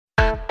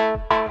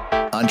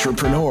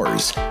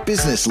entrepreneurs,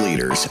 business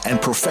leaders,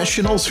 and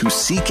professionals who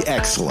seek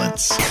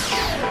excellence.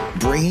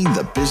 Bringing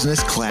the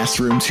business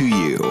classroom to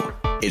you.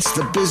 It's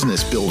the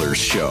Business Builders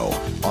Show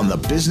on the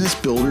Business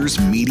Builders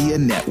Media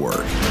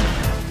Network.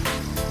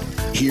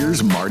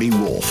 Here's Marty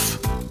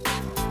Wolf.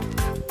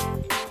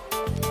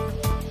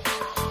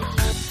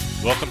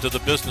 Welcome to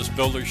the Business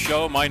Builders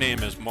Show. My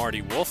name is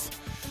Marty Wolf.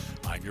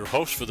 I'm your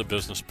host for the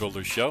Business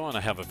Builders Show, and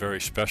I have a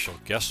very special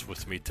guest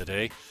with me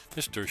today.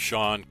 Mr.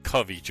 Sean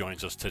Covey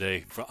joins us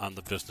today on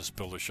the Business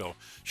Builders Show.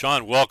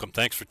 Sean, welcome.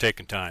 Thanks for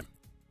taking time.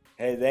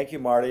 Hey, thank you,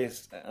 Marty.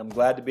 I'm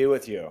glad to be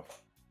with you.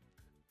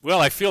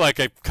 Well, I feel like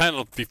I kind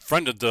of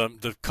befriended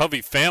the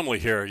Covey family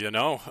here,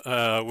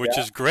 which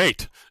is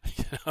great,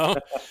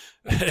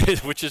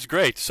 which is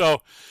great.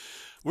 So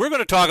we're going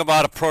to talk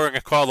about a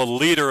program called A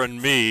Leader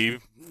in Me.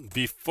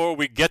 Before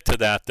we get to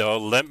that, though,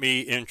 let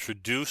me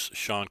introduce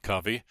Sean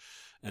Covey,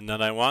 and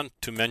then I want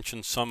to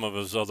mention some of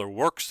his other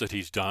works that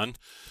he's done.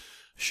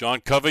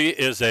 Sean Covey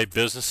is a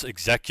business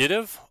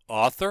executive,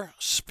 author,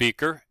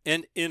 speaker,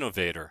 and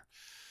innovator.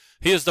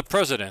 He is the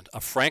president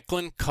of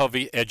Franklin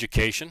Covey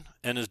Education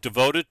and is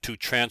devoted to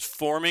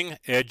transforming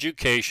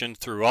education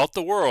throughout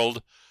the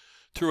world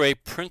through a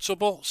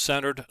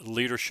principle-centered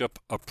leadership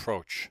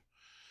approach.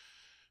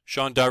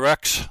 Sean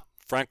directs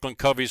Franklin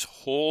Covey's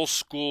whole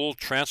school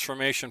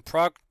transformation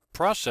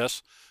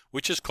process,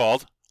 which is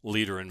called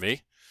Leader in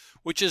Me,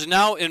 which is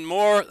now in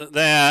more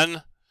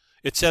than,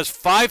 it says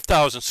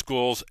 5,000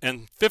 schools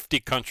in 50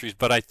 countries,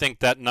 but I think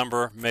that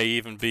number may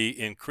even be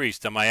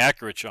increased. Am I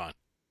accurate, Sean?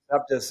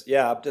 Up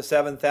to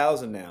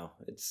 7,000 now.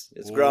 It's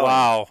growing.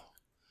 Wow,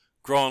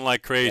 growing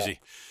like crazy.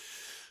 Yeah.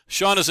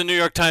 Sean is a New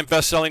York Times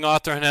bestselling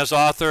author and has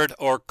authored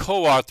or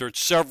co-authored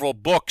several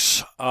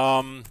books.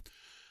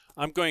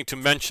 I'm going to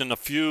mention a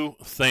few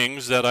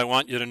things that I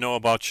want you to know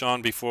about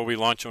Sean before we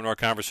launch into our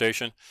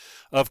conversation.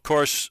 Of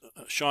course,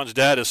 Sean's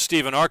dad is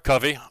Stephen R.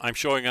 Covey. I'm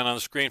showing it on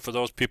the screen for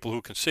those people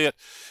who can see it.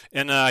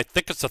 And I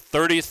think it's the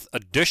 30th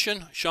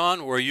edition,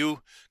 Sean, where you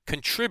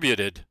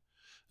contributed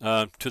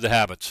to the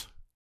Habits.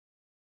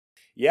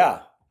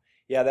 Yeah,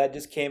 that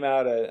just came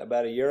out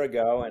about a year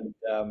ago. And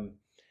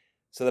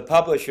so the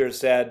publisher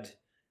said,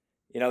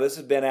 this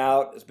has been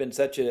out. It's been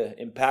such an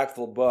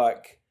impactful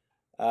book.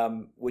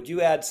 Would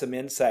you add some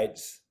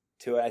insights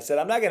to it? I said,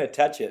 I'm not going to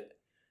touch it.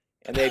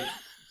 And they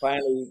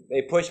finally,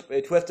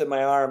 they twisted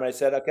my arm. And I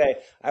said, okay,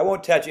 I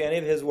won't touch any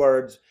of his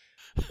words.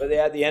 But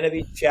at the end of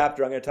each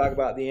chapter, I'm going to talk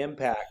about the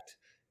impact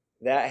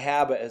that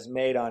habit has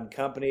made on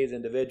companies,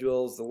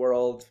 individuals, the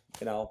world,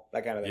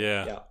 that kind of thing.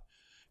 Yeah.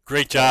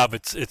 Great job.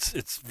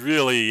 It's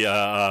really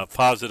a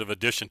positive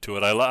addition to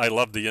it. I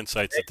love the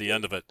insights at the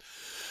end of it.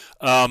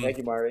 Thank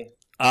you, Marty.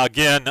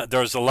 Again,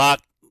 there's a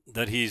lot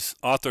that he's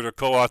authored or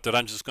co-authored.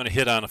 I'm just going to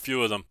hit on a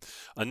few of them.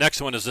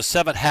 Next one is The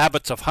 7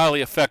 Habits of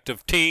Highly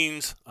Effective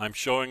Teens. I'm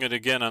showing it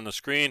again on the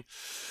screen.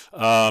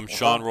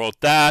 Sean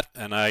wrote that,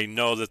 and I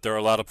know that there are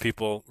a lot of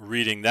people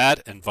reading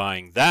that and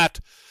buying that.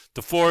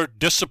 The 4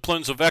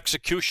 Disciplines of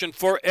Execution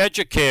for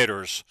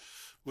Educators,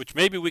 which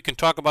maybe we can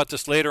talk about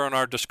this later in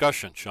our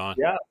discussion, Sean.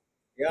 Yeah,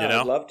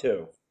 I'd love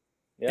to.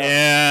 Yeah.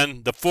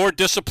 And the 4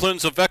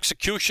 Disciplines of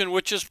Execution,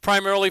 which is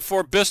primarily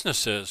for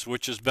businesses,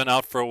 which has been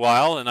out for a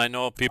while, and I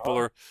know people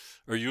are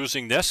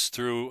using this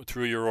through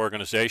your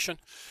organization.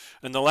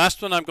 And the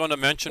last one I'm going to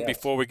mention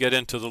before we get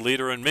into The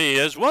Leader in Me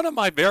is one of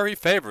my very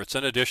favorites,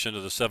 in addition to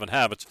the 7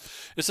 Habits,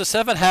 is The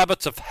 7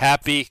 Habits of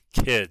Happy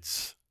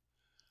Kids.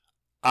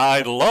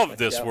 I love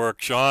this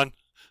work, Sean.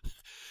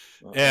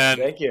 And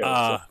thank you.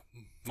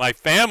 My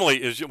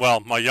family is,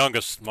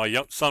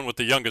 my son with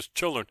the youngest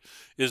children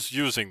is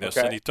using this,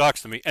 and he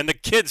talks to me, and the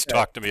kids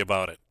talk to me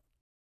about it.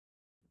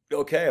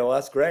 Okay, well,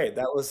 that's great.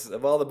 That was,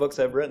 of all the books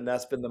I've written,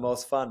 that's been the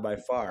most fun by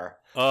far.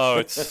 Oh,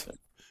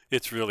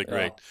 it's really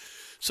great.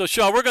 So,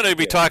 Sean, we're going to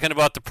be talking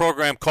about the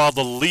program called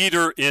The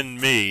Leader in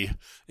Me,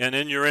 and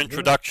in your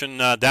introduction,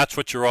 that's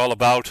what you're all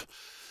about.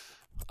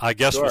 I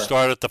guess we'll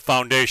start at the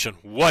foundation.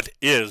 What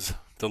is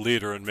The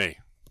Leader in Me?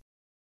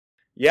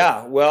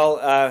 Yeah,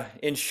 well,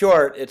 in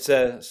short, it's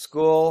a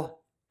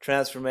school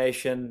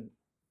transformation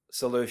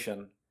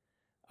solution.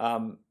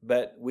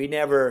 But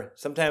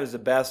sometimes the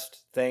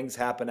best things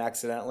happen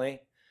accidentally,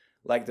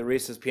 like the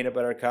Reese's Peanut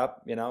Butter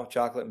Cup,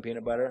 chocolate and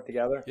peanut butter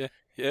together.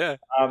 Yeah.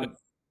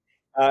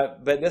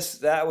 But this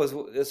was a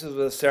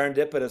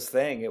serendipitous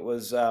thing. It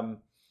was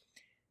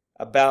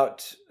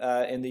about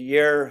in the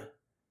year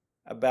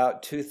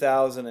about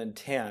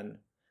 2010,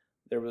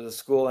 there was a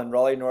school in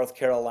Raleigh, North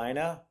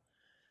Carolina,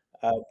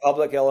 a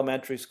public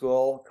elementary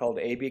school called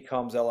A.B.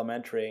 Combs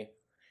Elementary.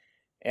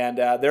 And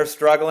they're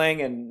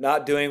struggling and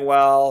not doing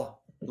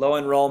well, low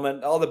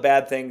enrollment, all the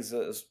bad things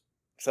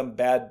some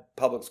bad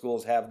public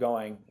schools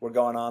were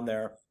going on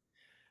there.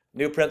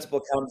 New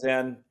principal comes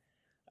in.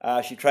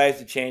 She tries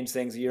to change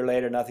things. A year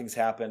later, nothing's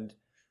happened.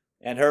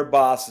 And her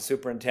boss, the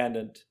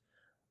superintendent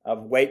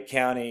of Wake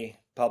County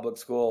Public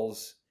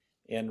Schools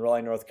in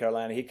Raleigh, North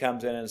Carolina, he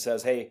comes in and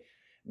says, hey,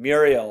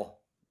 Muriel,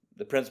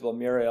 the principal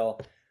Muriel,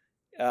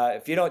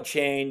 if you don't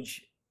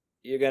change,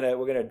 we're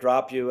gonna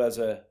drop you as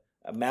a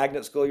a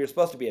magnet school. You're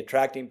supposed to be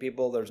attracting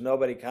people. There's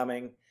nobody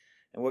coming,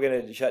 and we're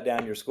going to shut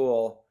down your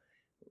school.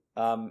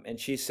 And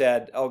she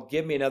said, "Oh,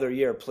 give me another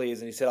year, please."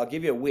 And he said, "I'll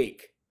give you a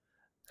week."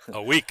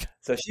 A week.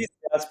 So she's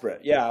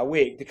desperate. Yeah, a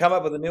week to come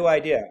up with a new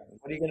idea.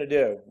 What are you going to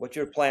do? What's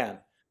your plan?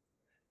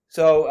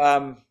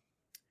 So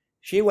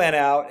she went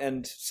out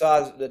and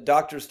saw that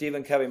Dr.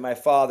 Stephen Covey, my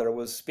father,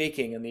 was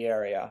speaking in the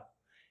area,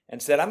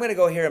 and said, "I'm going to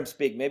go hear him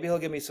speak. Maybe he'll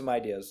give me some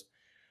ideas."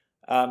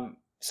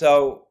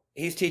 So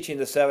he's teaching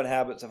the 7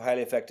 Habits of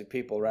Highly Effective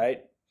People,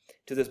 right,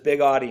 to this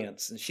big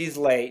audience, and she's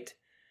late,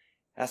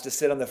 has to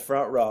sit on the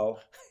front row.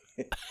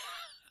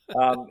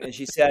 And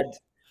she said,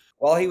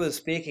 while he was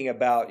speaking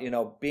about,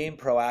 being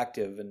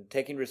proactive and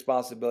taking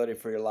responsibility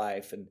for your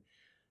life, and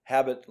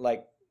habits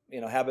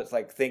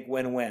like think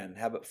win-win,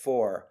 habit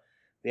 4,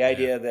 the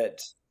idea that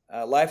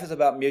life is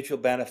about mutual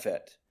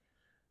benefit.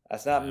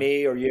 That's not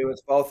me or you,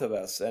 it's both of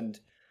us. And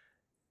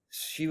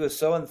she was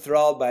so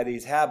enthralled by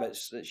these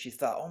habits that she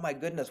thought, oh my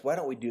goodness, why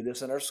don't we do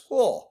this in our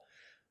school?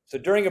 So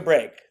during a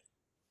break,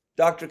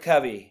 Dr.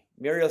 Covey,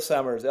 Muriel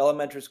Summers,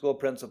 elementary school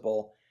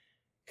principal,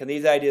 can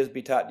these ideas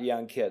be taught to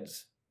young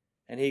kids?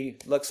 And he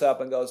looks up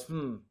and goes,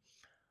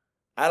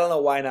 I don't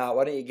know why not.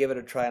 Why don't you give it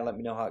a try and let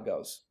me know how it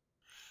goes?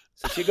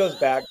 So she goes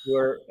back to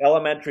her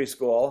elementary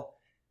school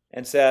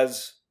and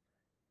says,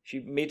 she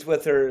meets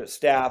with her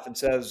staff and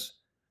says,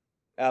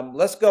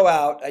 let's go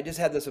out. I just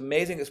had this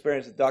amazing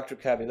experience with Dr.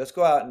 Covey. Let's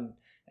go out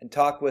and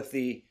talk with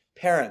the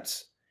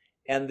parents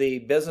and the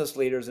business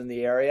leaders in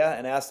the area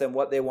and ask them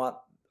what they want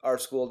our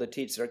school to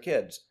teach their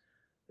kids.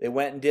 They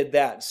went and did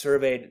that,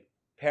 surveyed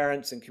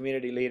parents and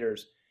community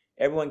leaders.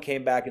 Everyone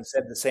came back and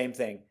said the same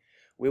thing.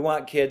 We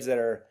want kids that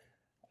are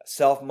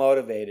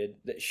self-motivated,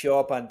 that show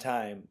up on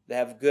time, that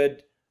have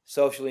good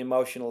social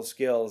emotional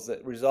skills,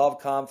 that resolve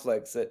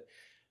conflicts, that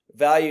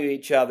value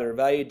each other,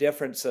 value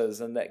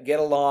differences, and that get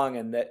along,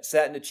 and that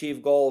set and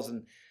achieve goals,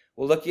 and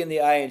will look you in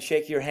the eye and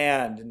shake your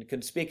hand, and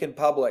can speak in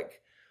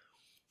public.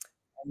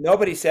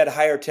 Nobody said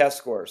higher test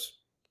scores.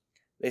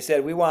 They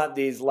said, we want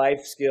these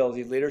life skills,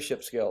 these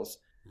leadership skills.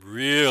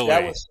 Really?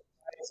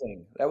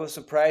 That was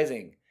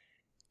surprising.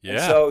 Yeah.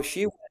 And so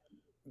she went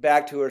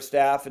back to her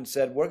staff and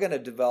said, we're going to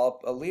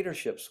develop a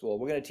leadership school.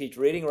 We're going to teach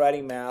reading,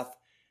 writing, math,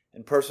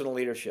 and personal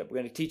leadership. We're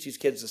going to teach these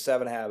kids the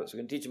 7 habits. We're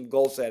going to teach them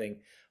goal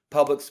setting,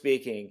 public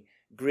speaking,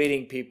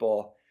 greeting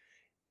people.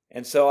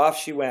 And so off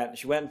she went.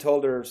 She went and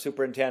told her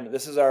superintendent,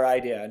 this is our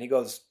idea. And he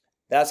goes,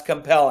 that's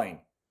compelling.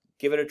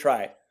 Give it a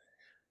try.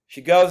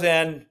 She goes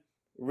in,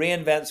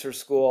 reinvents her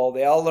school.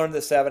 They all learn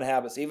the 7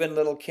 habits. Even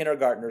little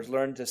kindergartners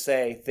learn to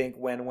say, think,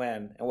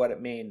 win-win, and what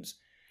it means.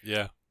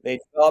 Yeah. They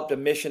developed a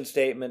mission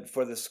statement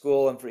for the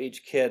school and for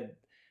each kid.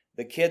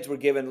 The kids were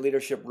given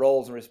leadership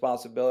roles and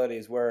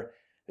responsibilities where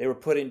they were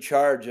put in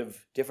charge of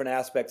different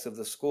aspects of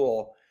the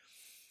school.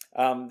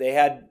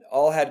 They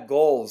all had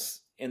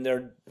goals in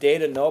their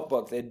data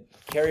notebook. They'd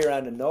carry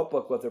around a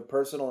notebook with their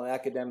personal and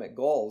academic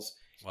goals.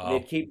 Wow. And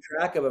they'd keep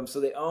track of them so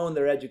they own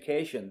their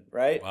education,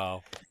 right?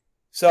 Wow.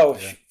 So,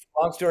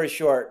 long story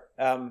short,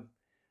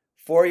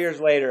 4 years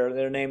later,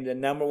 they're named the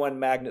 #1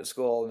 magnet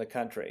school in the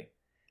country.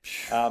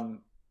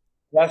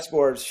 Test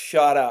scores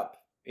shot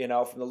up,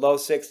 from the low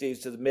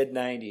 60s to the mid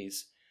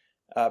 90s,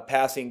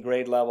 passing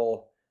grade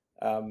level,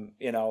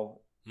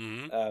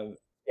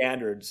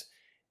 standards.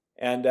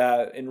 And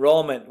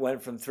enrollment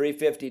went from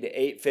 350 to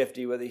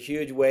 850 with a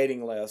huge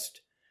waiting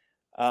list.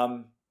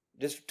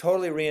 Just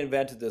totally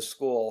reinvented this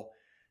school.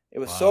 It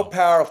was so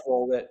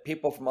powerful that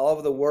people from all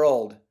over the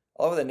world,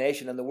 all over the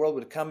nation and the world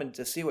would come in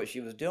to see what she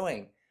was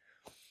doing.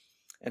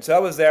 And so I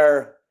was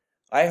there.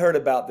 I heard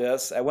about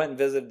this. I went and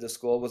visited the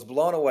school, was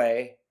blown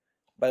away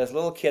by this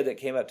little kid that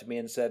came up to me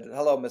and said,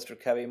 hello, Mr.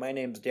 Covey, my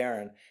name's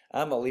Darren.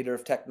 I'm a leader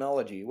of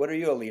technology. What are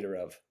you a leader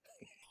of?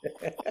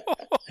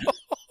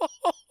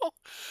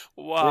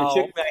 Wow. And he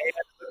shook my hand,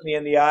 looked me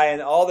in the eye,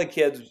 and all the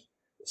kids'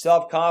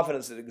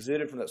 self-confidence that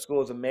exuded from that school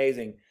was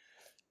amazing.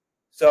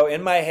 So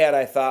in my head,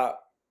 I thought,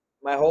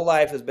 my whole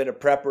life has been a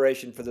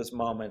preparation for this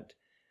moment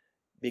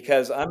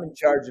because I'm in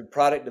charge of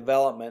product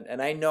development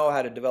and I know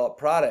how to develop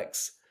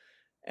products.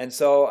 And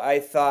so I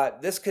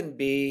thought, this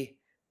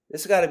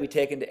has got to be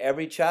taken to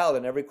every child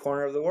in every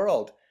corner of the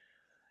world.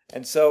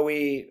 And so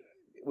we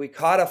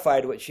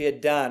codified what she had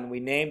done. We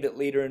named it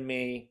Leader in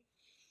Me.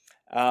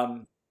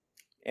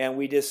 And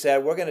we just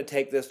said, we're going to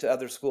take this to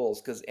other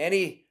schools because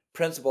any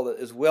principal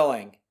that's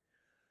willing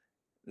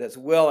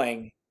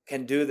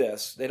can do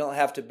this. They don't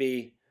have to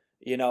be,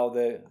 they don't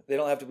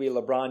have to be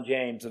LeBron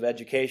James of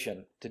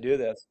education to do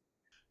this.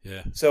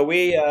 Yeah. So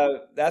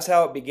that's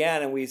how it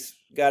began, and we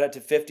got it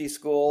to 50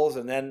 schools,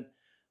 and then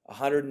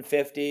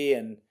 150,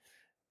 and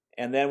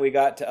then we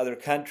got to other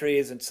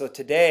countries. And so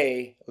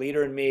today,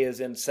 Leader in Me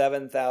is in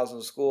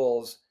 7,000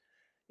 schools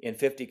in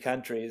 50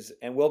 countries,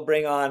 and we'll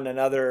bring on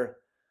another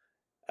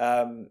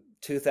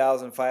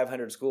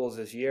 2,500 schools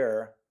this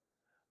year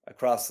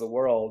across the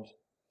world.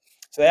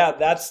 So yeah,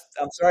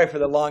 I'm sorry for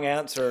the long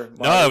answer,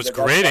 Marty, no, it was a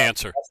great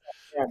answer.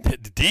 The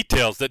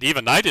details that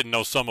even I didn't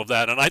know some of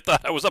that, and I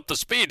thought I was up to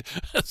speed.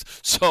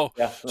 So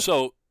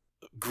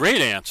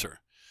great answer.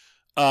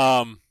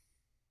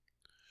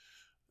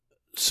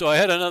 So I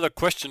had another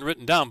question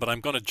written down, but I'm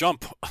going to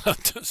jump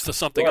to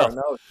something Sure, else.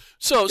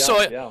 no,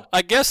 So yeah.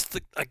 I guess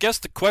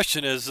the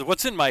question is,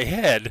 what's in my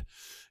head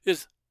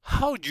is,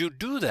 how'd you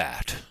do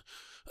that?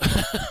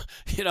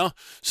 you know,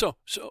 so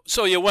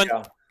you went,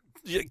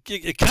 Yeah.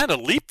 you kind of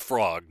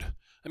leapfrogged.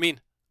 I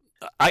mean,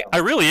 I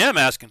really am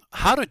asking,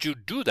 how did you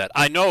do that?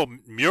 I know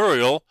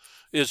Muriel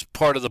is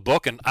part of the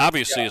book and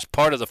obviously Yeah. is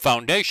part of the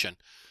foundation.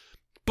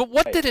 But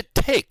what Right. did it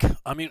take?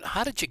 I mean,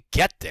 how did you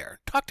get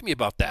there? Talk to me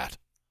about that.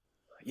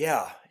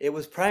 Yeah, it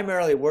was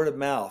primarily word of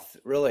mouth,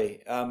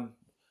 really.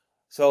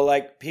 So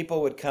like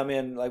people would come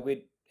in, like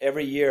we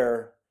every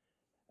year,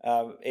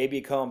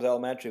 A.B. Combs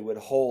Elementary would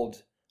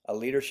hold a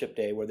leadership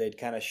day where they'd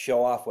kind of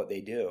show off what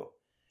they do.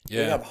 We'd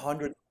Yeah. have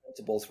hundreds of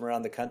principals from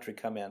around the country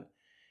come in,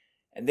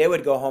 and they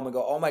would go home and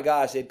go, "Oh my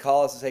gosh!" They'd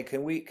call us and say,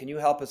 Can you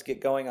help us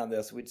get going on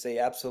this?" We'd say,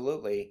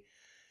 "Absolutely."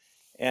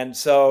 And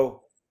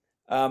so,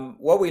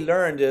 what we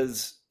learned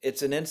is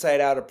it's an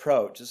inside-out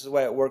approach. This is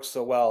why it works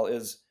so well.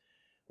 Is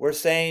we're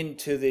saying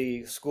to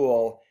the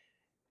school,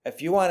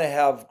 if you want to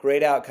have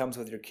great outcomes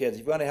with your kids,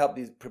 if you want to help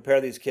prepare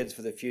these kids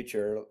for the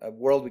future, a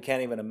world we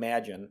can't even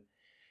imagine,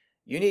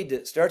 you need to,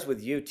 it starts with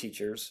you,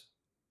 teachers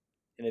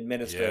and Yeah.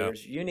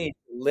 administrators. You need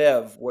to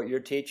live what you're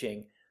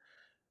teaching.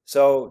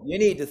 So you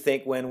need to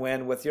think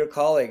win-win with your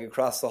colleague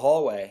across the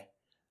hallway.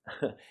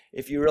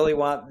 If you really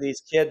want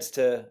these kids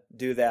to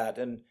do that.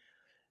 And,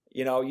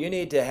 you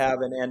need to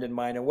have an end in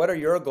mind. And what are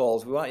your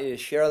goals? We want you to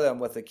share them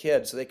with the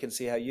kids so they can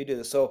see how you do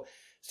this. So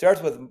it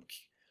starts with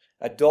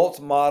adults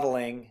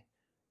modeling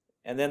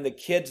and then the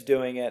kids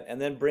doing it and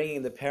then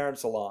bringing the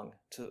parents along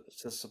to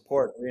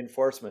support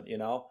reinforcement.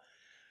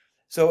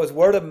 So it was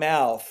word of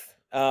mouth.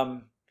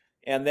 And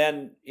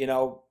then,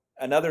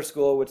 another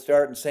school would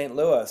start in St.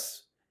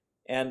 Louis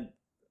and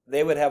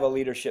they would have a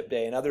leadership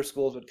day and other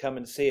schools would come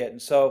and see it.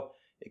 And so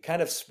it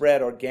kind of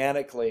spread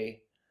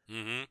organically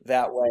Mm-hmm.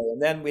 that way.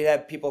 And then we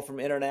had people from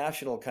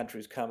international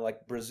countries come,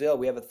 like Brazil.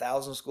 We have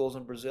 1,000 schools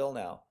in Brazil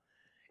now.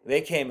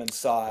 They came and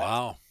saw it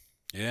Wow.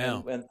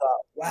 Yeah. and thought,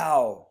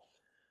 wow,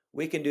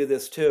 we can do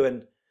this too.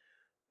 And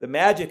the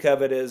magic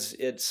of it is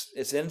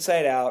it's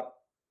inside out,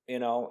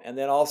 and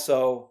then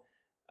also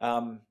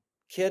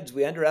kids,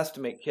 we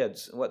underestimate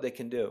kids and what they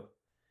can do.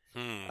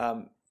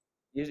 Hmm.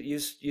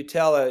 You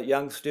tell a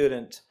young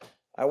student,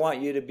 I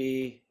want you to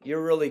be,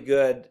 you're really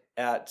good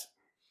at,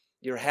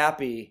 you're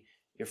happy,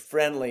 you're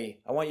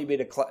friendly. I want you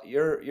to be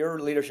your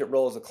leadership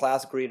role as a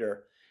class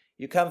greeter.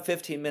 You come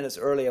 15 minutes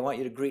early. I want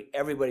you to greet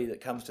everybody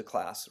that comes to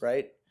class,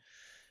 right?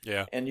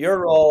 Yeah. And your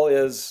role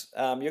is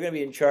you're going to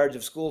be in charge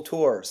of school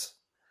tours.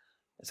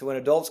 So when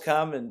adults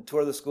come and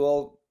tour the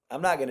school,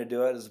 I'm not going to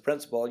do it as a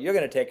principal. You're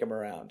going to take them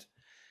around.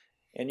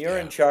 And you're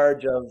in Yeah.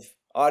 charge of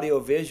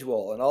audio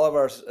visual. And all of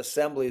our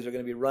assemblies are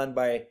going to be run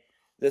by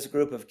this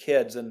group of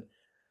kids. And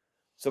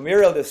so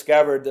Muriel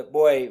discovered that,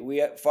 boy,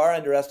 we far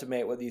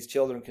underestimate what these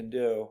children can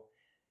do.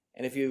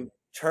 And if you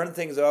turn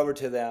things over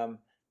to them,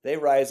 they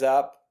rise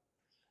up.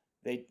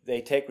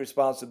 They take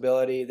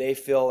responsibility. They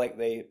feel like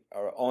they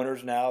are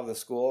owners now of the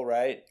school,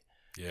 right?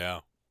 Yeah.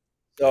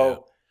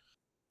 So,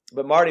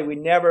 but Marty, we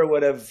never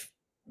would have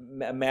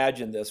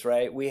imagined this,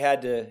 right?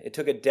 It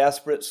took a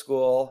desperate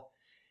school.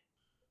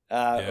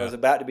 It was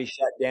about to be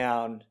shut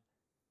down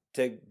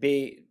to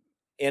be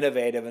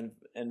innovative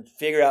and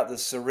figure out the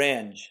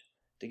syringe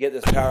to get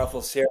this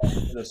powerful serum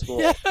to the school,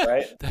 Yeah.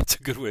 right? That's a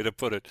good way to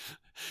put it.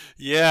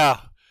 Yeah.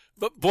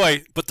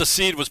 But the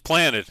seed was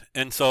planted,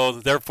 and so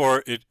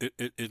therefore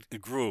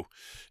it grew.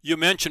 You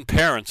mentioned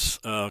parents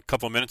a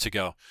couple of minutes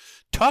ago.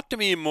 Talk to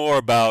me more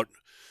about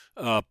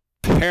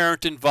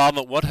parent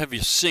involvement. What have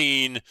you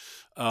seen?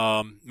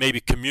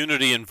 Maybe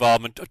community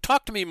involvement.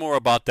 Talk to me more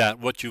about that.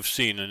 What you've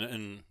seen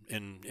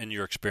in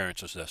your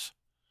experiences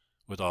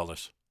with all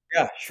this.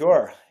 Yeah,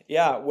 sure.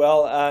 Yeah,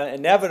 well,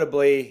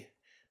 inevitably,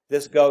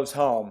 this goes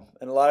home,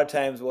 and a lot of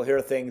times we'll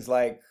hear things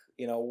like,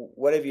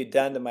 what have you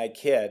done to my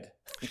kid?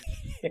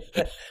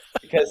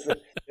 Because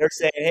they're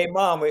saying, "Hey,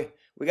 mom,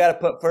 we got to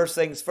put first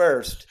things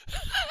first."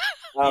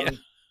 Yeah.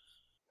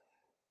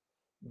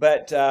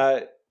 But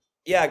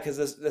yeah,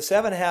 because the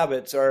 7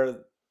 habits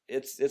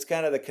it's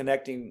kind of the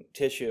connecting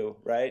tissue,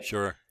 right?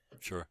 Sure.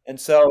 And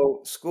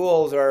so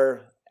schools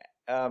are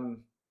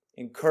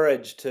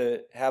encouraged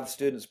to have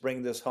students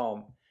bring this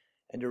home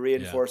and to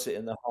reinforce it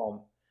in the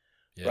home,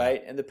 Yeah.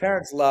 right? And the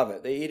parents love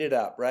it; they eat it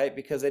up, right?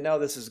 Because they know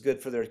this is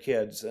good for their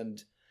kids,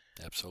 and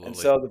Absolutely.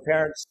 so the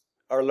parents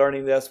are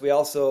learning this. We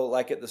also,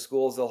 like at the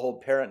schools, they'll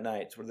hold parent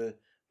nights where the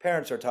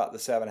parents are taught the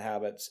 7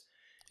 habits.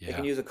 They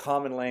can use a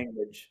common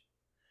language.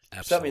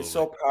 Absolutely. Something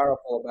so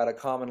powerful about a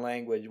common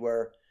language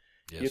where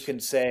you Yes. can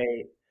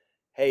say,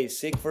 hey,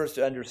 seek first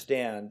to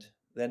understand,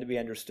 then to be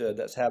understood.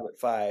 That's habit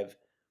 5.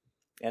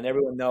 And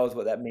everyone knows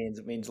what that means.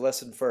 It means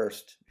listen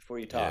first before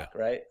you talk,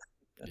 right?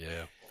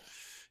 Yeah.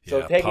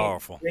 So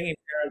Powerful. bringing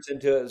parents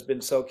into it has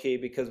been so key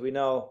because we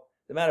know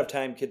the amount of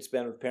time kids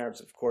spend with parents,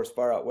 of course,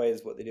 far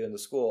outweighs what they do in the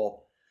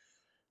school.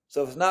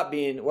 So if it's not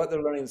what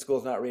they're learning in school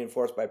is not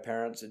reinforced by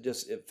parents,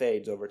 it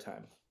fades over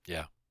time.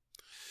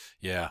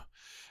 Yeah.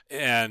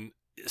 And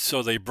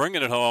so they bring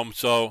it home.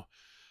 So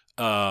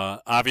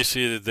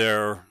Obviously,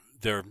 they're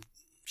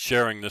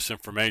sharing this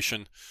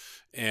information,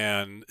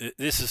 and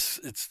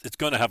it's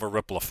going to have a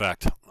ripple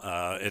effect.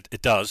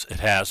 It does. It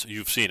has.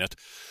 You've seen it.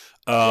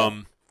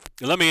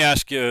 Let me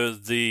ask you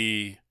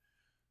the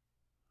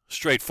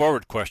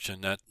straightforward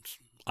question that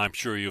I'm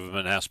sure you've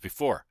been asked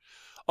before.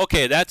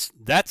 Okay,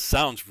 that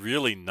sounds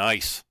really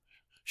nice,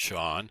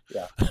 Sean.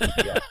 Yeah.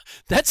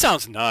 That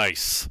sounds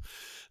nice.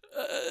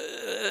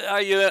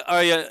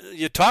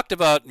 You talked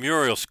about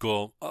Muriel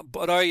School,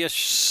 but are you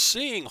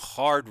seeing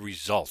hard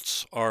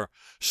results? Are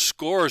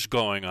scores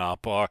going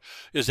up? Or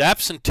is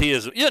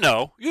absenteeism? You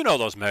know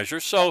those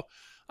measures. So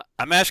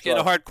I'm asking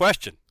a hard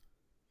question.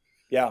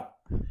 Yeah,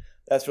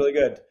 that's really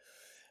good.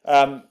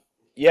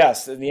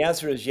 Yes, and the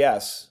answer is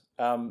yes.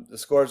 The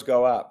scores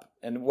go up.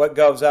 And what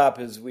goes up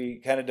is we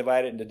kind of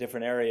divide it into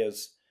different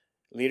areas: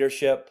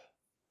 leadership,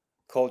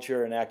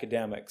 culture, and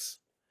academics.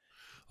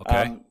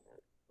 Okay.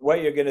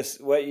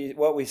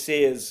 What we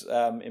see is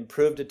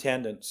improved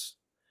attendance.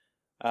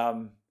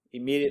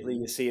 Immediately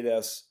you see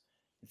this.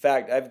 In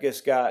fact, I've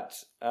just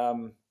got,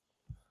 let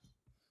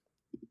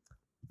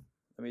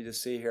me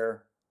just see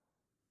here.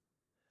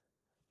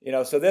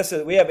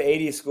 So we have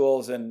 80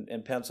 schools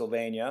in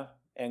Pennsylvania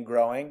and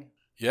growing.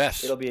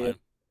 Yes. It'll be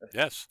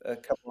a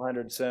couple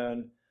hundred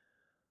soon.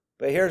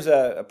 But here's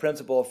a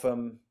principal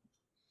from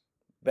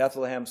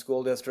Bethlehem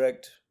School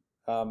District,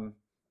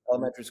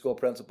 elementary school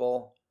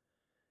principal.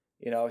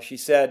 She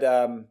said,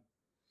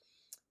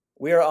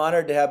 we are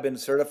honored to have been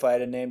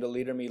certified and named a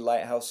Leader Me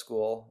Lighthouse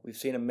School. We've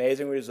seen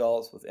amazing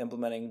results with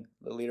implementing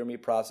the Leader Me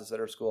process at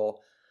our school,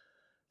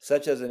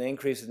 such as an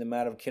increase in the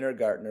amount of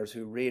kindergartners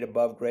who read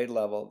above grade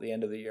level at the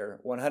end of the year.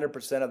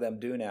 100% of them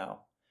do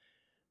now.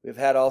 We've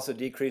had also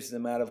decrease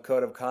in the amount of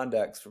code of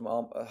conducts from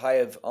a high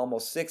of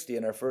almost 60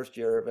 in our first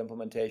year of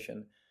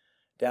implementation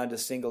down to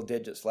single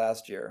digits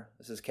last year.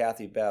 This is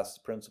Kathy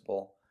Best,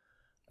 principal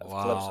of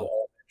Calypso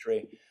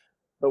Elementary.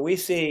 But we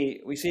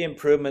see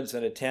improvements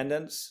in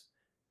attendance,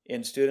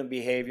 in student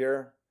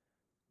behavior.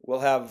 We'll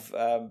have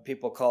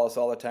people call us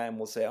all the time.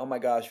 We'll say, oh my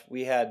gosh,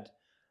 we had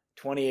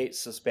 28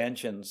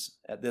 suspensions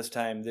at this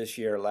time this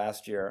year,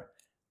 last year.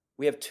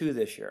 We have 2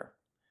 this year.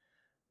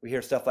 We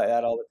hear stuff like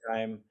that all the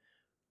time.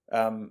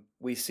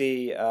 We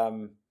see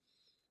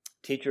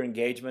teacher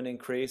engagement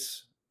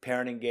increase,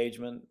 parent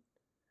engagement.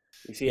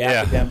 We see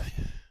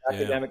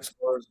academic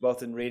scores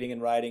both in reading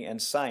and writing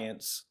and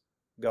science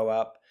go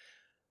up.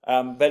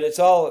 But it's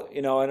all,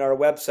 in our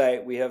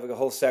website, we have a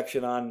whole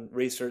section on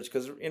research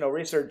because,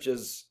 research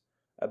is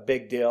a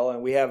big deal.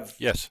 And we have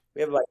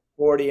like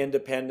 40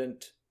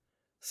 independent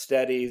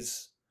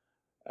studies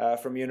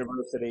from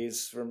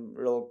universities, from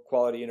real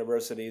quality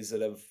universities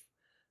that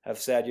have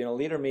said,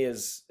 Leader Me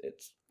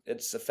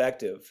it's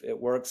effective. It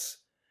works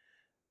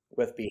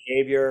with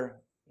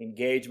behavior,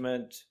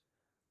 engagement,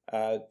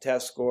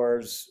 test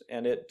scores,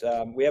 and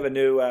we have a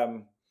new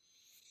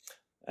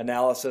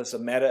analysis, a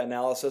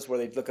meta-analysis, where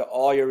they look at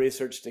all your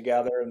research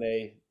together and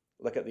they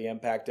look at the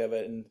impact of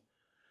it. And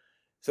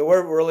so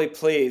we're really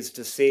pleased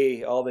to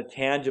see all the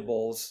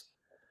tangibles,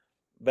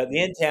 but the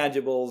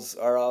intangibles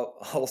are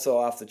also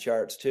off the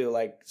charts too,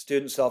 like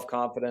student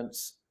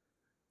self-confidence,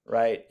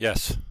 right?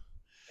 Yes.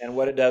 And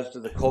what it does to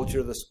the culture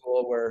of the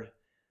school, where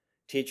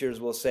teachers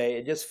will say,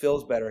 it just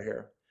feels better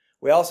here.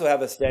 We also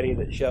have a study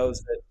that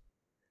shows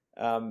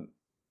that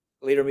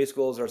Leader Me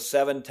schools are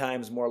 7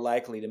 times more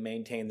likely to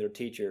maintain their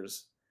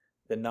teachers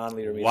than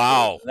non-Leader Me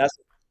schools. And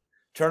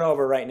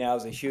turnover right now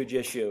is a huge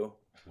issue.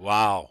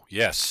 Wow.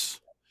 Yes.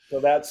 So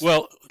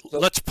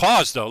let's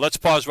pause though. Let's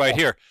pause right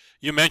here.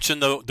 You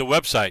mentioned the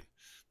website.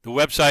 The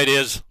website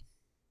is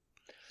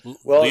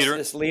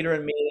it's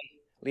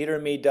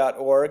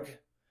leaderandme.org.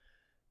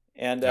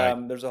 And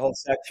there's a whole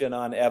section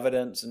on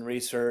evidence and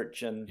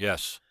research, and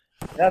that's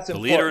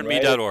important.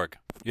 Leaderandme.org.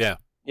 Yeah.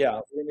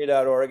 Yeah,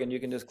 leaderandme.org, and you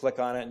can just click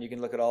on it and you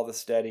can look at all the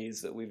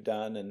studies that we've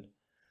done.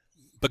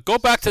 But go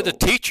back to the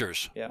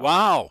teachers. Yeah.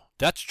 Wow,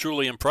 that's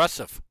truly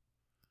impressive.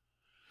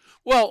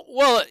 Well,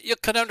 you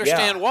can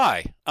understand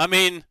why. I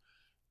mean,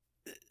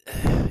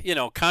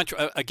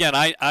 again,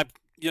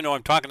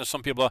 I'm talking to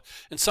some people,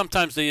 and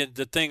sometimes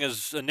the thing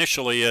is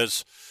initially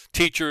is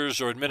teachers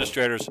or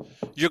administrators,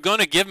 you're going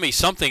to give me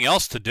something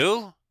else to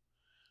do?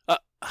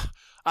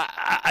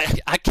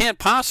 I can't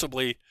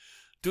possibly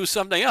do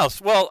something else.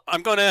 Well,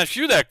 I'm going to ask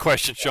you that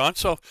question, Sean.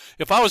 So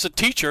if I was a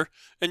teacher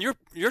and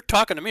you're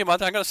talking to me about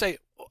that, I'm going to say,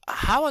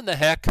 how in the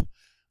heck,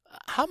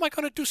 how am I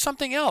going to do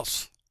something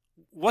else?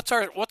 What's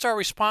our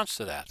response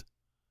to that?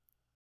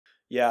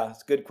 Yeah,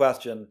 it's a good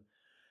question.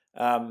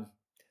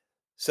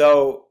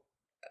 So,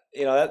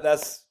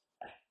 that's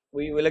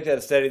we looked at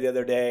a study the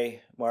other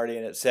day, Marty,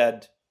 and it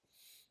said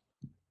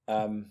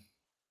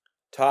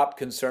top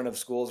concern of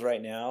schools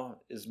right now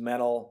is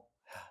mental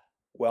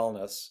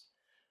wellness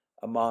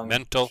among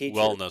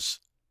wellness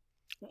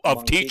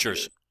of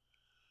teachers.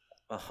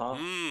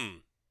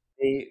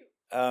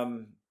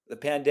 The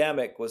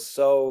pandemic was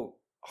so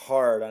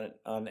hard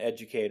on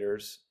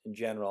educators in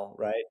general,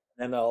 right?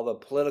 And all the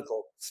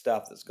political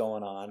stuff that's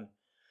going on.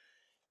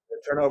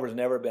 The turnover's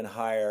never been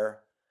higher.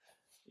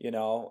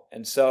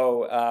 and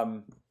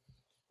so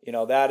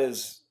that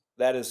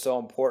is so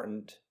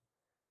important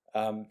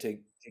to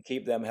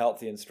keep them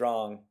healthy and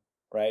strong,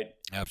 right?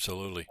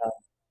 Absolutely.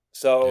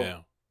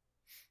 So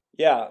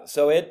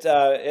so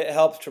it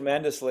helps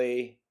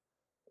tremendously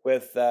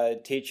with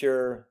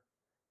teacher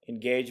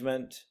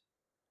engagement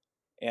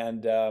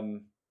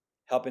and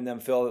helping them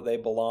feel that they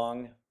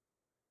belong.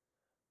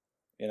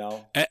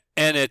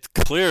 And it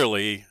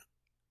clearly,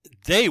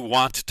 they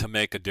want to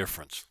make a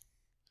difference.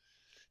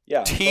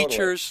 Yeah,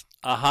 teachers,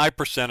 totally. A high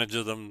percentage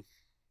of them,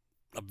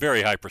 a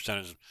very high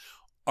percentage,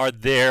 are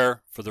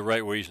there for the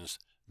right reasons.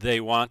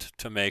 They want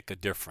to make a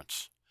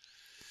difference.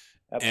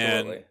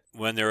 Absolutely. And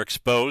when they're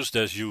exposed,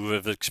 as you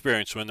have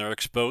experienced, when they're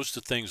exposed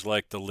to things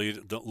like the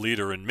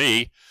leader in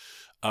me,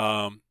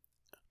 I'm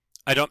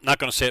not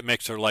going to say it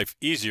makes their life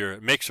easier.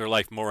 It makes their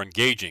life more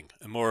engaging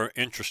and more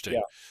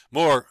interesting,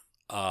 more.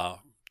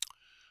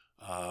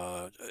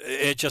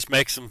 It just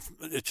makes them.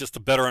 It's just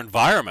a better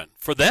environment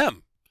for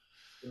them.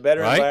 A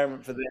better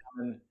environment for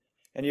them.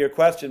 And your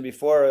question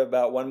before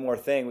about one more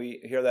thing,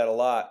 we hear that a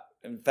lot.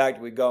 In fact,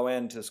 we go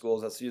into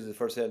schools. That's usually the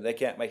first thing.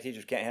 My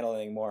teachers can't handle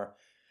it anymore.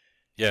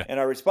 Yeah. And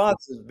our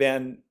response has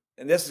been,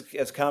 and this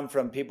has come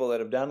from people that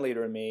have done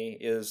Leader in Me,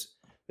 is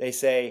they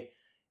say,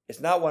 it's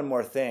not one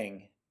more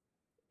thing.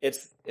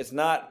 It's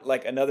not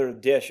like another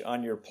dish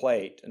on your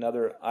plate,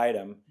 another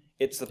item.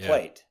 It's the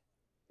plate.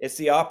 It's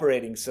the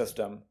operating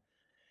system.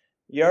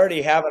 You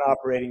already have an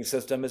operating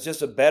system. It's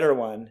just a better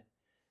one.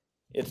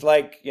 It's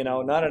like,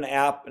 not an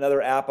app,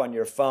 another app on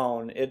your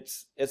phone.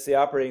 It's the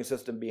operating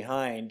system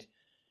behind,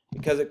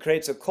 because it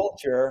creates a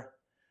culture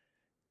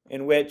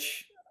in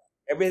which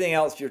everything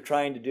else you're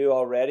trying to do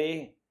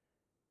already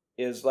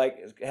is like,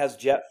 it has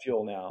jet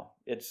fuel now.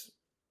 It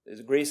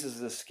greases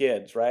the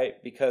skids,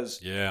 right? Because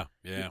you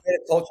create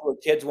a culture where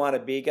kids want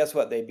to be. Guess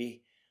what?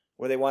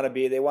 Where they want to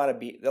be.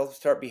 They'll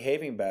start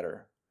behaving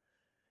better,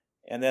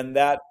 and then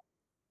that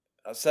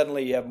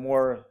suddenly you have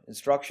more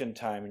instruction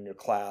time in your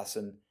class,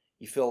 and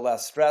you feel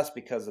less stress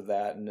because of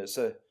that, and it's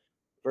a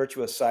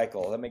virtuous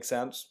cycle. That makes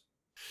sense?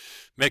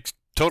 Makes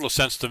total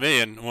sense to me.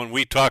 And when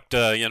we talked,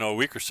 a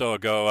week or so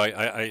ago,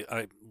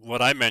 I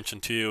what I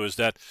mentioned to you is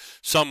that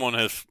someone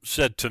has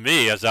said to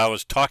me, as I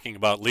was talking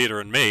about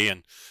Leader in Me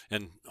and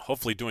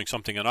hopefully doing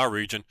something in our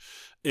region,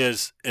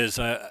 is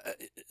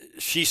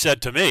she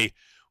said to me,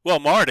 "Well,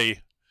 Marty,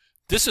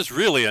 this is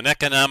really an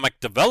economic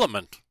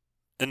development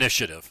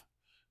initiative."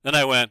 And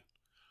I went,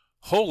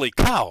 "Holy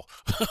cow!"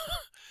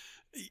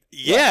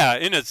 Yeah,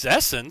 in its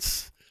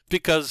essence,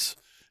 because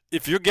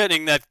if you're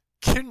getting that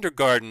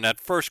kindergarten, that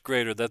first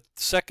grader, that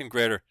second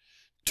grader,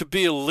 to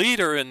be a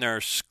leader in their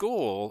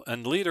school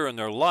and leader in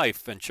their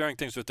life and sharing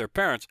things with their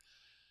parents,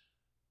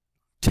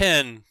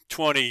 10,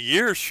 20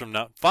 years from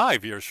now,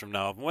 5 years from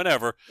now,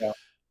 whenever,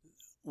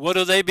 what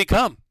do they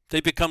become?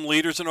 They become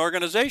leaders in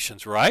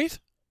organizations, right?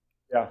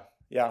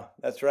 Yeah,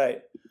 that's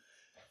right.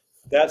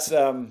 That's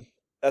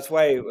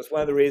why it's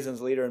one of the reasons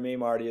Leader in Me,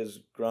 Marty, has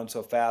grown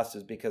so fast,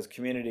 is because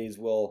communities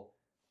will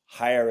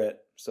hire it,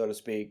 so to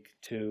speak,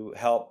 to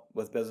help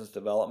with business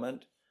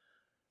development.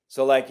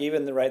 So like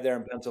even right there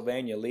in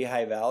Pennsylvania,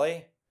 Lehigh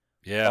Valley,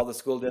 all the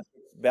school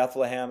districts,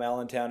 Bethlehem,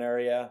 Allentown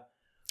area.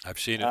 I've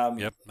seen it.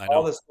 Yep, I know.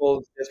 All the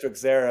school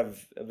districts there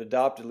have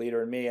adopted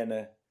Leader in Me, and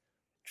a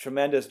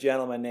tremendous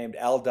gentleman named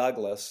Al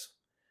Douglas,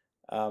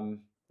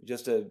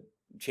 just a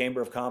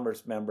Chamber of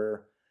Commerce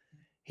member,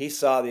 he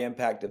saw the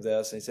impact of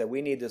this, and he said,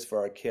 we need this for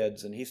our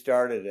kids, and he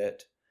started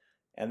it.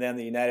 And then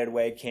the United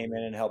Way came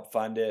in and helped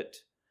fund it.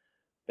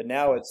 But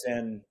now it's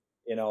in,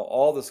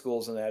 all the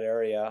schools in that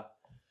area.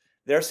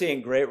 They're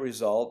seeing great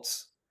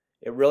results.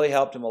 It really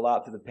helped them a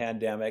lot through the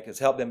pandemic. It's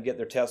helped them get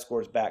their test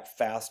scores back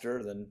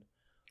faster than,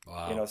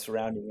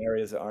 surrounding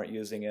areas that aren't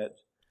using it.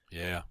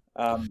 Yeah.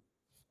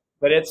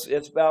 But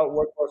it's about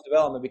workforce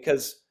development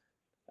because,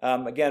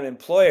 again,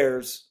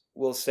 employers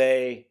will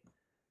say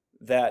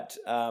that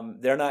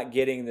they're not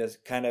getting this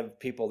kind of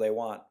people they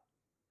want.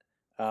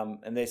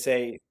 And they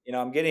say,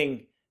 I'm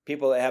getting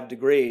people that have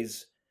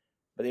degrees,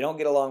 but they don't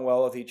get along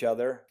well with each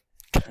other.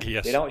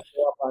 Yes. They don't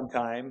show up on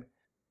time.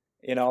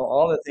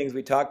 All the things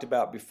we talked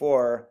about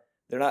before,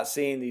 they're not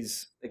seeing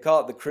these, they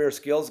call it the career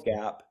skills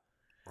gap.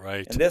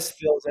 Right. And this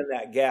fills in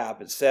that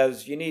gap. It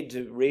says you need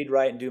to read,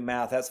 write, and do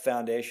math. That's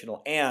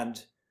foundational.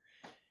 And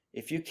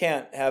if you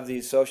can't have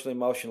these social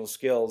emotional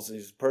skills,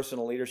 these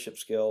personal leadership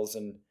skills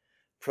and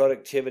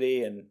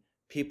productivity and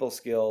people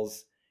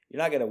skills,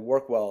 you're not going to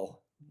work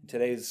well in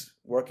today's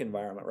work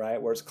environment,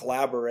 right? Where it's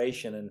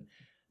collaboration and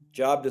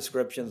job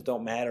descriptions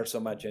don't matter so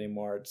much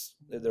anymore.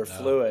 They're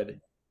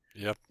fluid.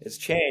 Yep. It's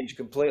changed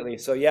completely.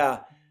 So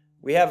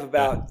we have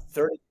about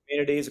 30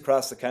 communities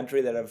across the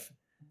country that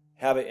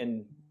have it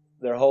in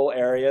their whole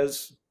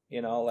areas,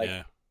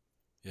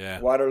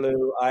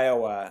 Waterloo,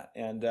 Iowa,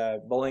 and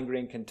Bowling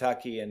Green,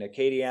 Kentucky, and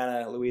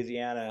Acadiana,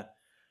 Louisiana.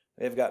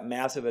 They've got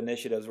massive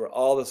initiatives where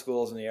all the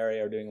schools in the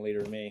area are doing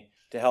Leader in Me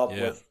to help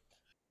with,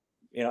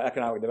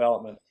 economic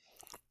development.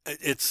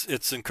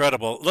 It's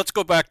incredible. Let's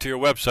go back to your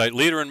website,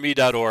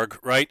 leaderinme.org,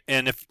 right?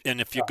 And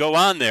if you go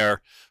on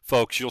there,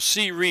 folks, you'll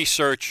see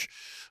research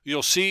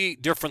you'll see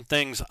different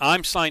things.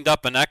 I'm signed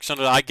up, and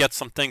actually I get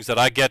some things that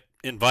I get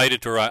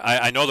invited to. Or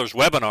I know there's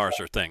webinars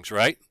or things,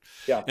 right?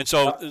 Yeah. And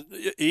so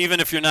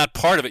even if you're not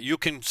part of it, you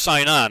can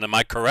sign on. Am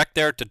I correct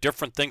there, to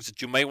different things that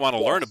you may want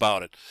to learn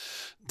about it?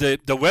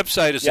 The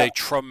website is a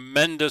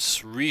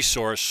tremendous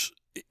resource,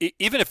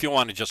 even if you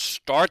want to just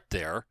start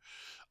there,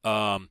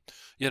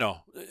 you know,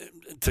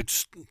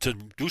 to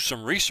do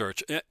some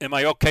research. Am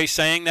I okay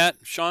saying that,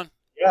 Sean?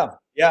 Yeah,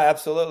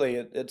 absolutely.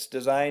 It's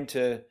designed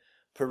to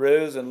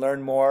peruse and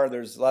learn more.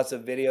 There's lots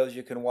of videos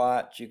you can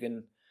watch. You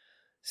can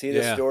see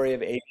the story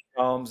of A.B.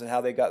 Combs and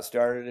how they got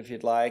started if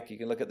you'd like. You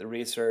can look at the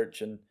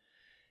research and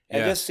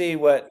just see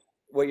what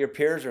your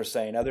peers are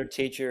saying, other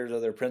teachers,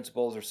 other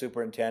principals or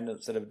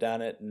superintendents that have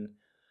done it, and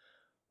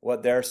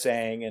what they're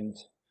saying. And,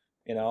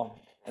 you know,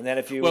 and then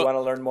if you want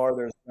to learn more,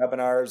 there's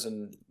webinars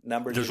and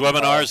numbers. There's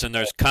webinars and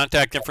there's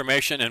contact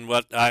information. And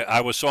what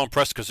I was so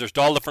impressed, because there's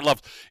all different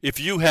levels. If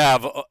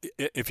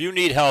you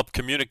need help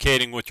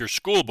communicating with your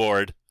school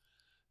board,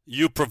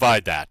 you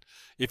provide that.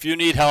 If you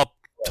need help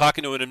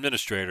talking to an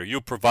administrator, you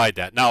provide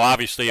that. Now,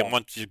 obviously,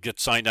 once you get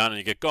signed on and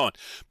you get going,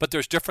 but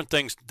there's different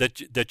things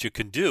that you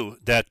can do.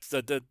 That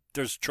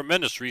there's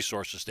tremendous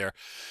resources there.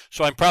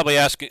 So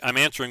I'm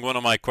answering one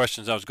of my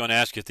questions I was going to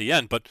ask you at the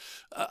end, but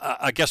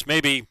I guess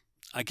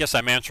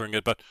I'm answering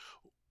it. But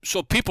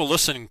so people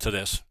listening to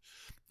this,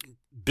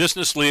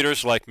 business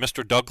leaders like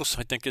Mr. Douglas,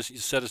 I think you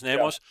said his name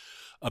was,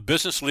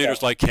 business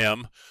leaders like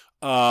him,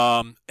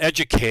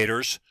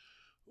 educators.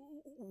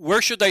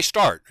 Where should they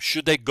start?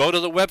 Should they go to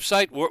the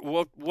website?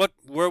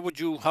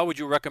 How would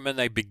you recommend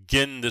they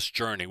begin this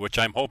journey, which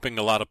I'm hoping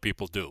a lot of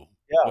people do?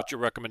 Yeah. What's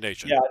your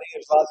recommendation? Yeah, I think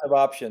there's lots of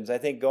options. I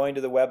think going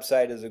to the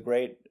website is a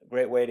great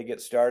way to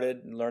get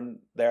started and learn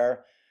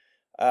there.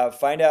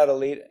 Find out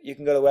you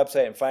can go to the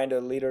website and find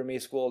a Leader in Me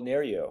school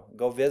near you.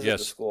 Go visit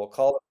the school,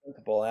 call the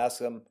principal and ask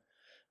them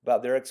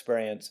about their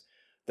experience.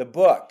 The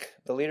book,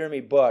 the Leader in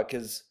Me book,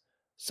 is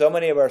so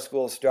many of our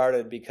schools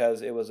started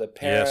because it was a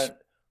parent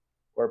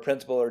or a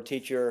principal or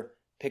teacher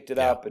picked it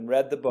up and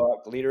read the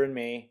book, Leader in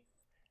Me,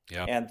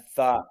 and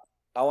thought,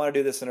 I want to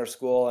do this in our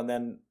school. And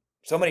then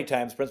so many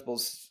times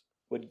principals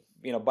would,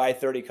 buy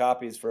 30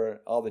 copies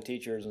for all the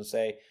teachers and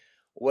say,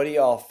 what do you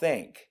all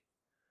think?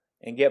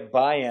 And get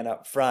buy-in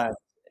up front.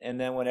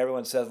 And then when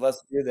everyone says,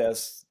 let's do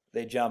this,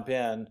 they jump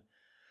in.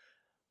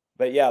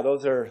 But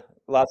those are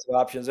lots of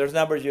options. There's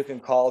numbers you can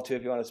call to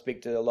if you want to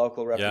speak to a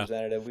local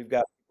representative. We've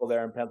got people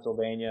there in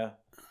Pennsylvania.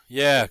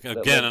 Yeah,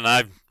 again, and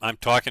I'm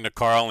talking to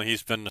Carl, and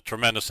he's been a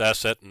tremendous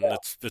asset, and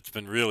it's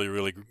been really,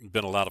 really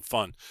been a lot of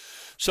fun.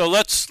 So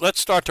let's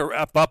start to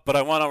wrap up, but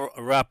I want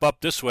to wrap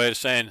up this way,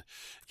 saying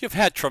you've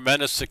had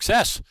tremendous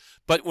success,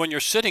 but when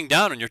you're sitting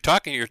down and you're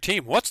talking to your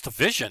team, what's the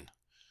vision?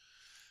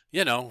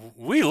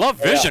 We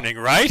love visioning,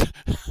 right?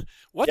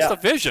 What's the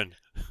vision?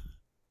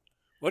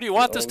 What do you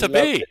want this to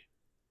be?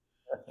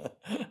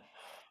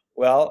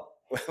 Well,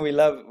 we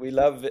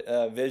love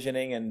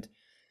visioning, and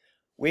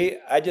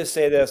I just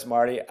say this,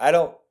 Marty,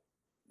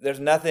 there's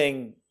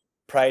nothing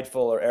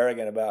prideful or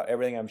arrogant about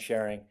everything I'm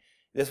sharing.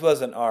 This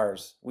wasn't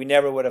ours. We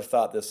never would have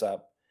thought this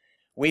up.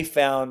 We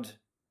found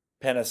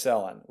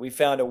penicillin. We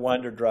found a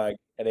wonder drug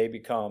at A.B.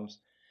 Combs,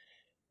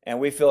 and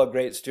we feel a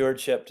great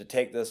stewardship to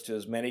take this to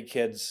as many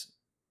kids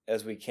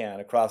as we can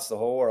across the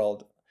whole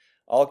world.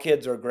 All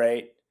kids are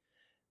great.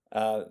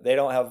 They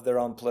don't have their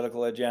own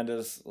political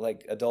agendas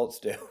like adults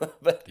do.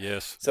 But we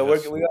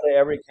go to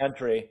every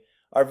country.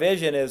 Our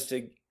vision is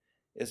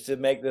to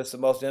make this the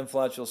most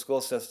influential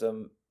school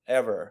system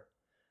ever,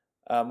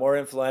 more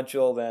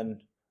influential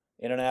than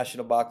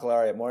International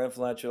Baccalaureate, more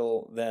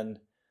influential than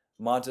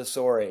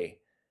Montessori.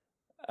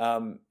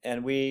 And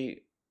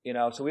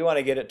so we want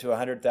to get it to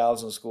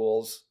 100,000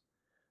 schools.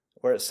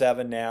 We're at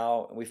 7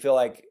 now. And we feel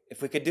like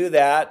if we could do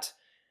that,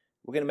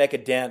 we're going to make a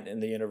dent in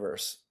the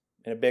universe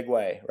in a big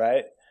way,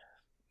 right?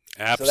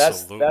 Absolutely.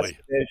 So that's the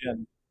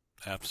vision.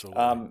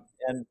 Absolutely.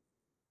 And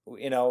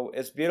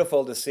it's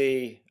beautiful to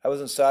see. I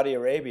was in Saudi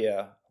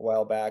Arabia a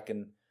while back,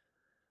 and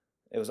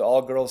it was an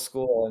all-girls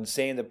school, and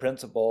seeing the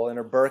principal in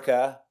her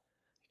burqa,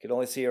 you could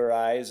only see her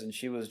eyes, and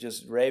she was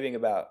just raving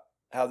about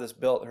how this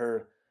built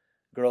her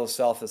girls'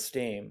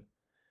 self-esteem.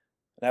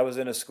 And I was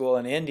in a school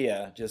in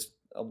India just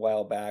a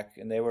while back,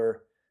 and they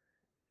were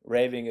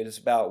raving just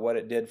about what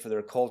it did for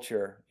their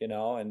culture,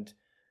 and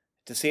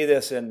to see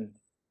this in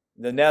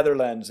the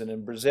Netherlands and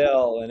in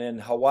Brazil and in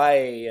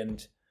Hawaii, and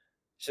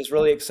it's just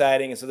really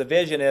exciting. And so the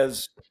vision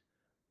is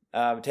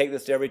take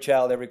this to every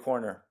child, every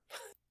corner.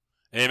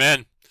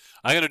 Amen.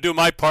 I'm going to do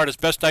my part as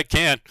best I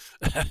can.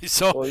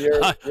 So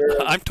well,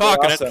 I'm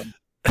talking awesome.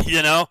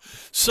 it,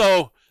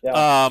 So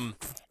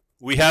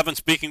we have been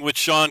speaking with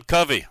Sean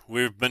Covey.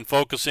 We've been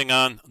focusing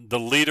on The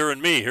Leader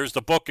in Me. Here's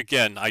the book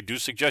again. I do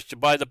suggest you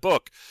buy the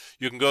book.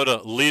 You can go to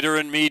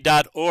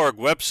leaderinme.org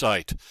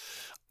website.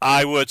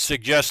 I would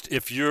suggest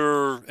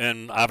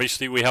and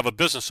obviously we have a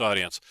business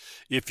audience,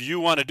 if you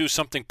want to do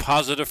something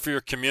positive for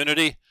your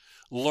community,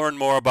 learn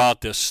more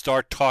about this.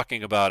 Start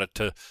talking about it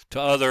to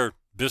other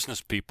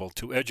business people,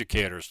 to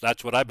educators.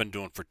 That's what I've been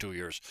doing for 2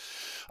 years.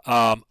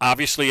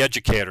 Obviously,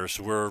 educators.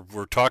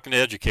 We're talking to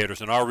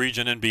educators in our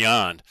region and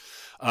beyond.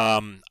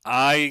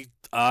 I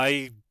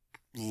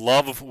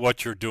love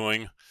what you're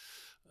doing.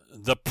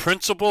 The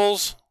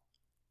principles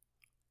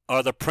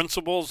are the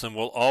principles and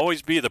will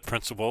always be the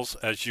principles,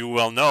 as you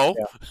well know.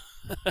 Yeah.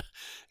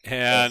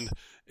 And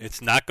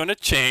it's not going to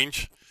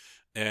change.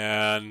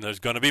 And there's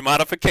going to be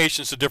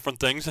modifications to different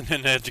things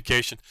in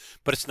education,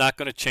 but it's not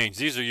going to change.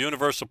 These are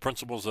universal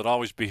principles that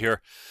always be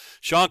here.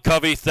 Sean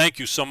Covey, thank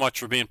you so much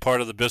for being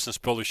part of the Business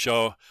Builder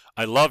Show.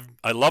 I love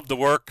the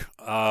work,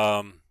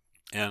 and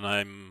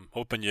I'm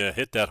hoping you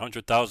hit that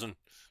 100,000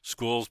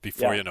 schools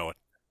before you know it.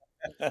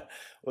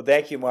 Well,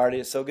 thank you, Marty.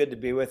 It's so good to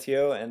be with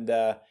you. And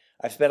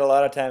I've spent a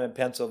lot of time in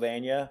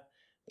Pennsylvania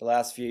the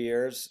last few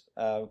years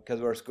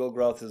because our school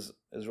growth is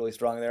really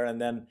strong there. And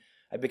then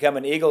I become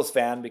an Eagles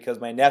fan because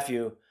my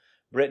nephew,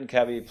 Britton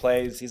Covey,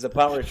 he's a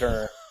punt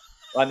returner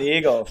on the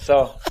Eagles.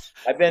 So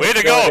I've been Way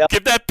to go.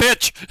 Give that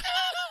pitch.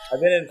 I've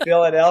been in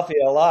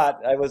Philadelphia a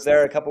lot. I was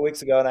there a couple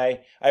weeks ago, and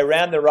I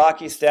ran the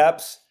Rocky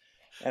Steps,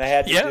 and I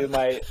had to do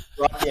my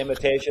Rocky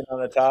imitation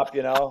on the top,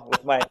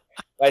 with my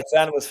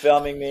son was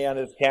filming me on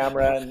his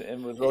camera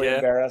and was really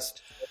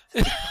embarrassed.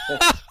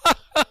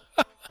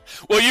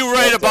 Well, you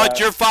write about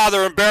your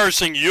father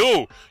embarrassing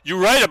you. You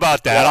write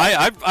about that.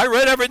 Yeah. I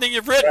read everything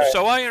you've written,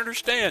 so I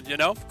understand,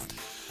 All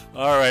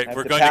right,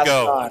 we're going to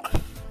go.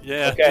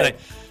 Yeah. Okay.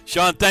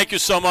 Sean, thank you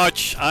so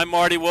much. I'm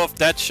Marty Wolf.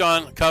 That's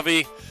Sean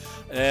Covey.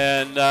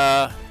 And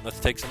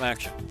let's take some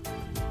action.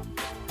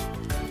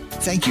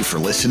 Thank you for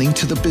listening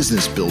to the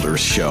Business Builders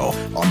Show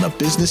on the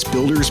Business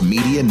Builders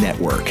Media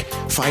Network.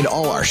 Find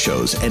all our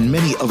shows and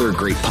many other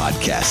great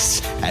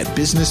podcasts at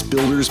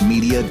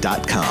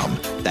businessbuildersmedia.com.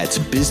 That's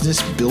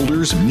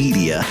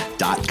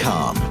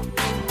businessbuildersmedia.com.